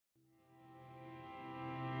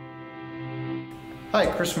Hi,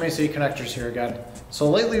 Chris from AC Connectors here again. So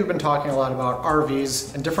lately we've been talking a lot about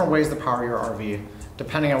RVs and different ways to power your RV,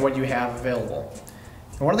 depending on what you have available.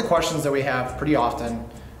 And one of the questions that we have pretty often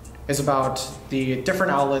is about the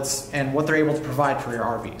different outlets and what they're able to provide for your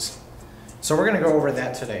RVs. So we're going to go over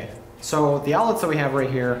that today. So the outlets that we have right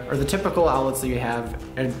here are the typical outlets that you have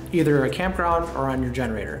at either a campground or on your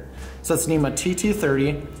generator. So that's NEMA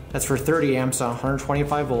TT-30, that's for 30 amps at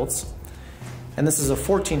 125 volts. And this is a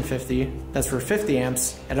 1450, that's for 50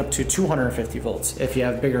 amps at up to 250 volts if you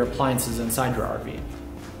have bigger appliances inside your RV.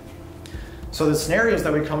 So the scenarios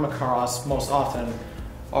that we come across most often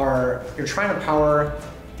are you're trying to power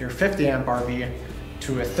your 50 amp RV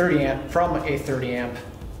to a 30 amp from a 30 amp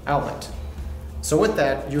outlet. So with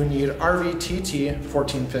that, you need RV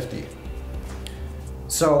TT-1450.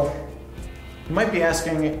 So you might be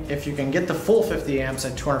asking if you can get the full 50 amps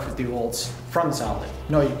at 250 volts from this outlet.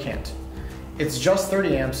 No, you can't. It's just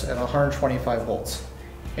 30 amps at 125 volts.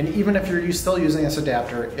 And even if you're still using this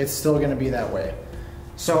adapter, it's still going to be that way.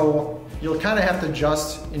 So you'll kind of have to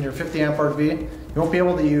adjust in your 50 amp RV. You won't be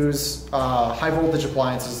able to use high voltage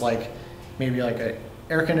appliances like maybe like an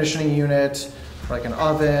air conditioning unit, or like an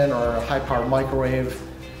oven or a high powered microwave.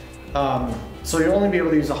 So you'll only be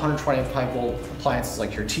able to use 125 volt appliances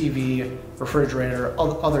like your TV, refrigerator,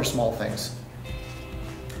 other small things.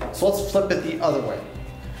 So let's flip it the other way.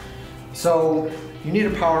 So you need to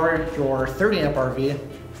power your 30 amp RV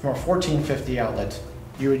from a 1450 outlet.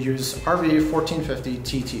 You would use RV 1450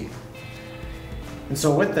 TT. And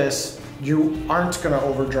so with this, you aren't going to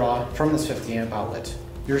overdraw from this 50 amp outlet.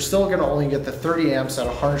 You're still going to only get the 30 amps at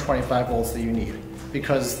 125 volts that you need,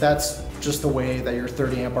 because that's just the way that your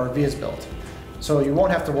 30 amp RV is built. So you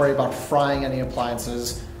won't have to worry about frying any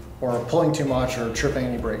appliances or pulling too much or tripping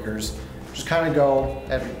any breakers. Just kind of go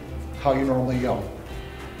at how you normally go.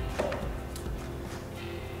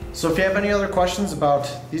 So if you have any other questions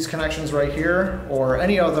about these connections right here or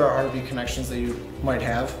any other RV connections that you might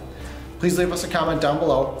have, please leave us a comment down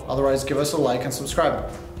below. Otherwise, give us a like and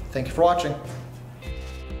subscribe. Thank you for watching.